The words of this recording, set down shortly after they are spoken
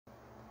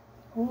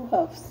Who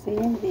have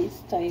seen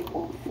this type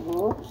of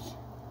fruit?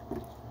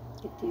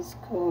 It is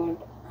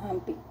called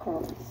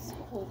apricots.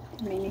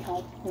 Many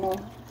have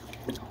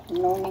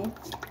known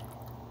it.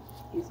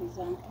 This is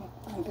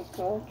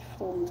apricot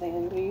from the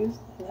leaves.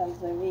 That's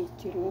the way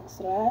it looks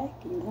like,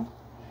 you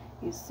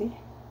see.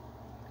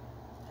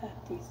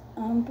 That is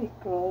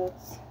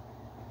apricots.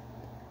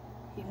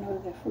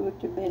 The fruit,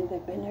 the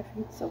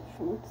benefits of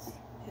fruits,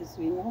 as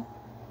we know,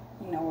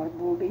 in our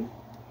body,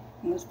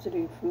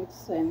 mostly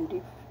fruits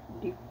and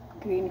deep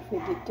green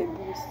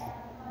vegetables.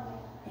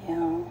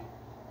 Yeah,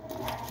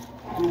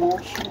 I'm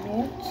washing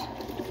it,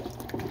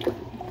 put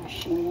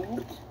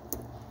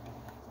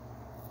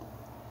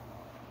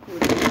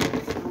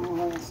it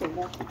somewhere so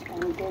that it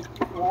can get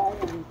dry,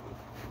 and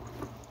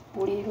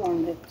put it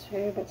on the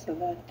table so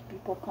that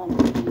people can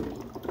be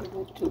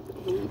able to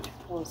eat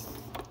for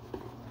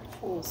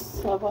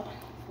supper.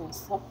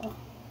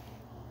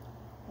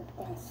 You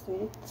can see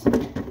it.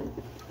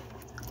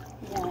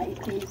 Yeah,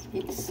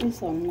 it's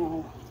season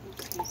now.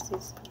 It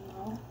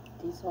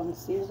is on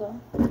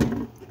season.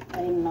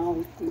 Right now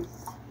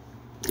it's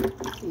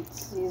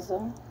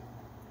season.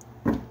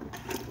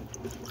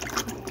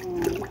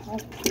 You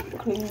have to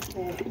clean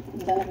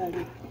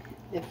thoroughly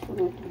the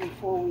fruit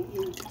before we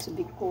eat,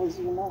 because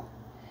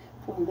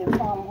from the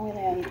farm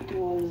where it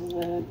was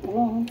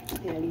grown,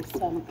 there is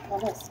some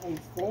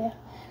parasites there.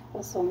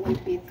 Also,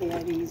 maybe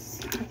there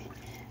is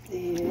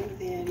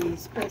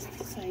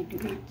pesticide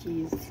which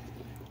is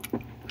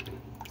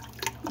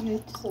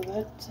used so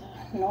that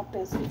no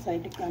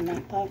pesticide can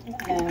attack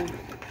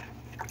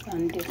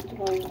and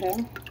destroy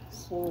them.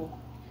 So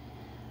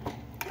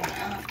we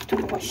have to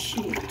wash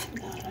it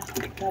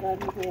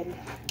thoroughly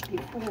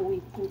before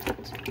we put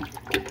it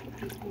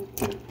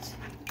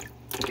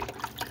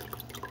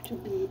to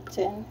be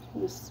eaten.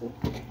 You see,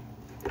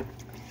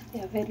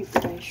 they are very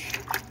fresh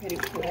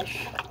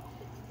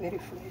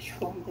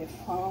from the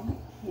farm.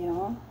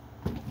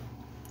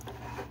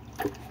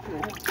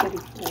 Very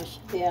fresh.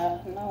 They are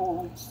now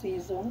on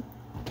season.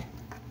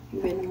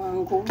 Even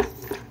mangoes,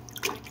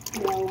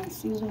 they are on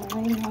season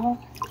right now.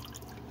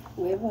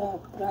 Whoever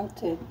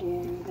planted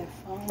in the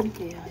farm,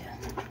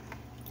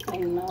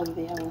 right now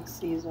they are on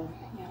season.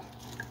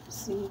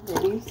 See the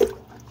leaves? It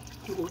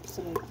looks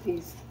like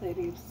this.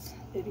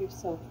 The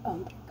leaves of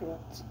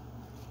apricot.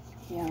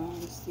 You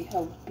see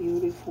how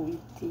beautiful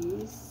it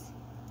is.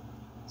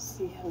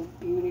 See how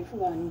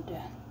beautiful and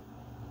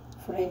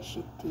fresh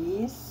it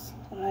is,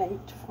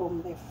 right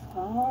from the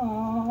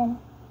farm.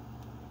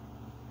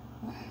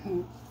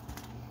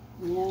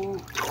 You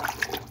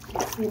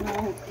see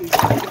now it is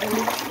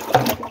very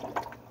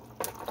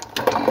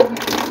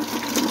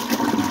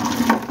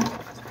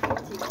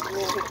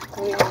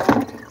clear,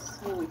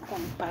 so we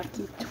can pack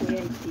it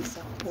where it is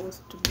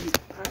supposed to be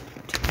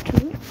packed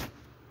to.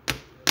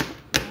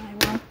 I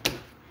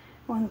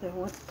want the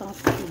water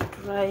to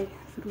dry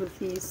through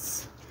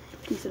this.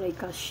 It's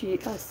like a sieve.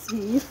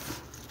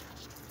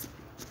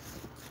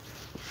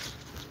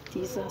 It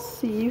is a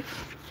sieve,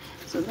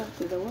 so that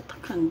the water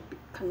can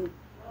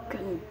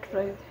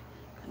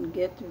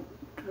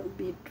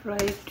be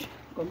dried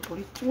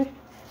completely,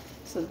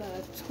 so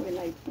that when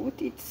I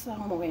put it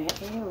somewhere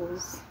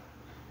else,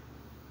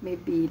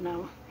 maybe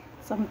now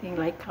something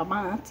like a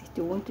mat, it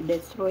won't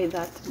destroy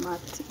that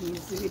mat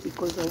easily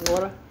because of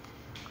water.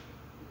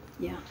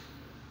 Yeah,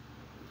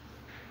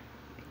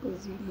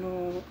 because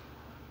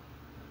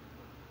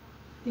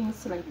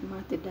things like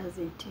mat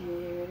doesn't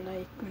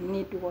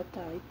need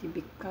water. It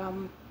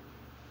become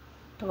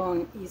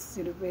torn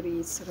easily, very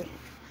easily.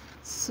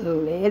 So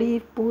let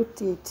it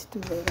put it to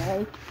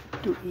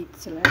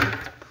its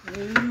right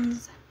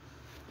place.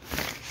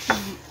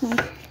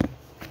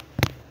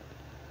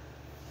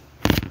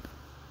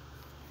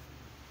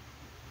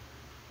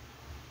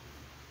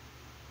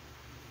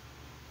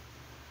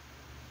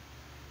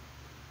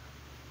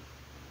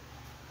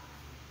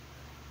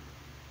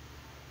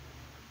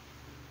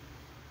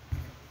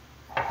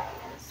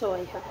 So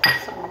I have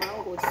some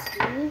mangoes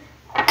here.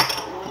 I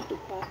want to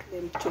pack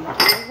them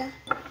together.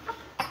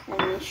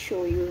 Let me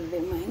show you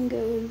the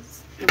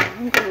mangoes. Let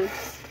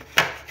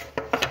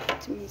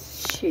me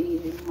show you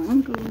the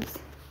mangoes.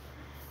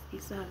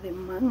 These are the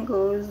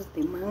mangoes.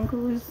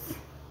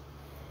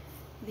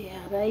 They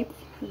are ripe,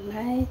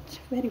 light,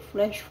 very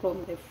fresh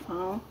from the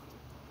farm.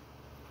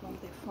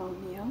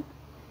 Yeah.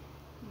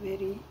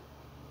 Very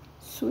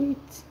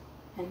sweet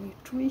and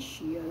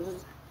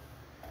nutritious.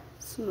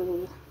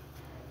 So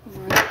I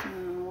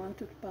want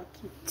to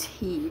pack it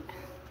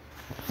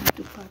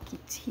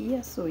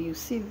here. So you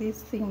see,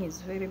 this thing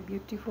is very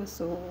beautiful.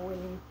 So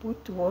when you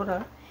put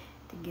water,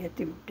 it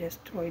gets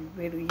destroyed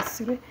very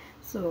easily.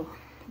 So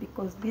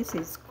because this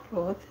is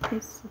cloth,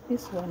 this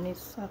one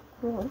is a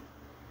cloth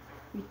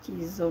which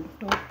is on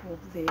top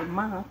of the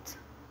mat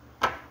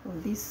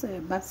of this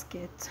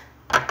basket,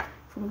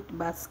 fruit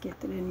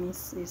basket. Let me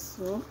say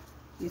so.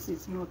 This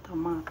is not a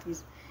mat.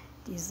 It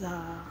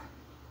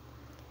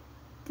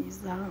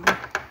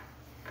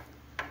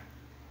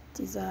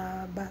is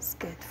a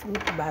basket,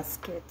 fruit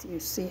basket. You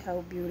see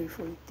how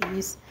beautiful it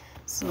is.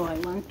 So I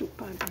want to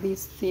pack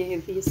this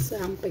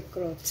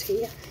pecrots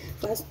here.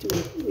 First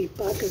we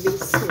pack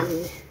this,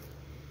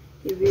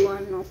 if you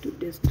want not to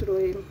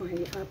destroy my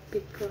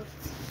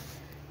apricots.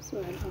 So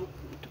I have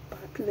to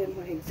pack them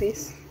like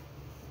this.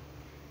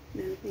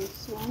 Then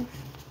this one,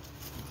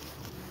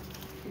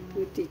 I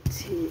put it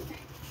here.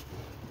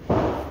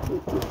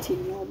 Put it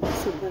in order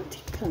so that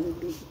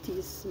it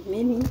is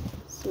mini,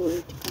 so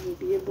it can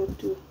be able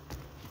to,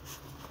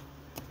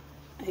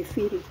 I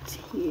feel it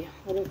here,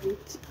 all of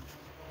it,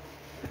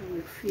 I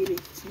will feel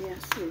it here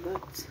so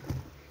that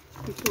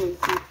people will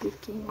be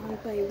picking one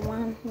by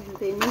one when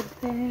they need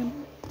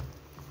them,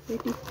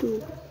 ready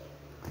to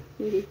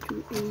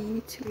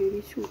eat,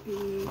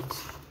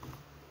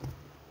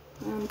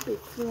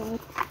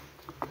 apricot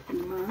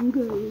and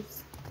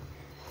mangoes.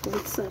 All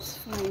such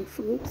fine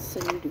fruits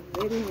and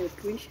very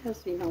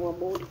nutritious in our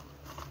body.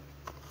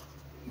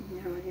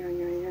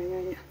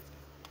 Yeah.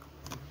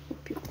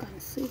 Hope you can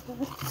see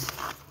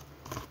that.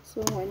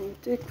 So when you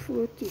take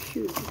fruit, you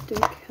should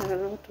take a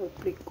lot of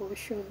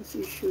precautions.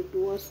 You should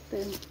wash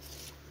them.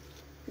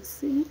 You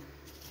see?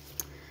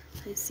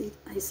 I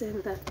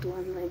sell that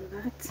one like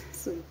that.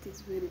 So it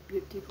is very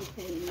beautiful. I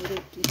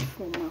look it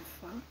from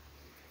afar.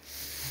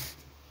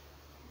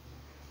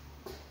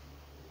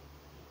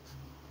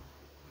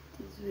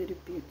 It's very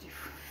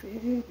beautiful,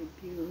 very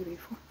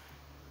beautiful.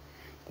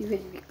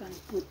 Even we can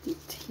put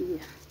it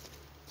here.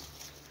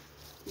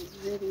 It's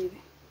very,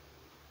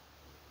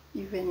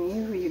 even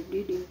if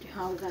you didn't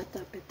have that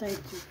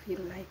appetite, you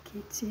feel like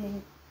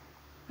eating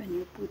when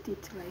you put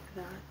it like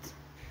that.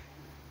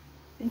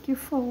 Thank you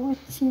for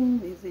watching.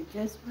 This is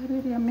just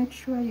Valeria. Make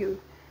sure you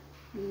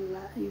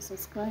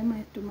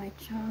subscribe to my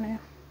channel,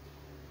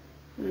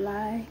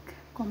 like,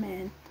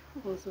 comment,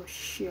 also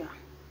share.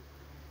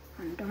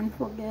 And don't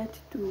forget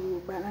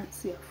to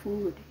balance your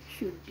food. You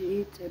should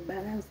eat a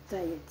balanced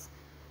diet.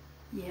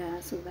 Yeah,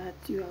 so that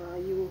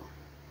you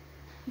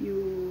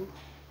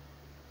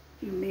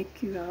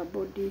make your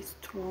body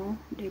strong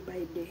day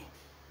by day.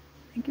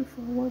 Thank you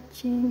for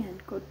watching,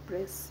 and God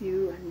bless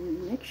you.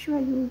 And make sure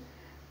you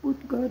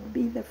put God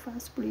be the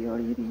first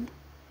priority,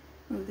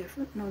 not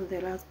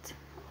the last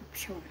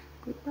option.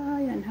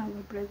 Goodbye and have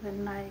a pleasant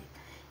night.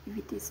 If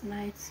it is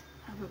night,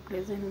 have a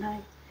pleasant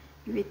night.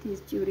 If it is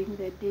during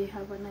the day,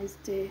 have a nice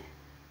day.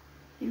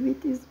 If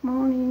it is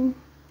morning,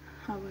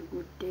 have a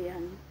good day,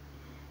 and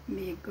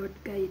may God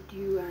guide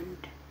you and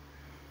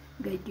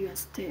guide your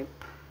step.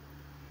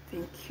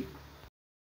 Thank you.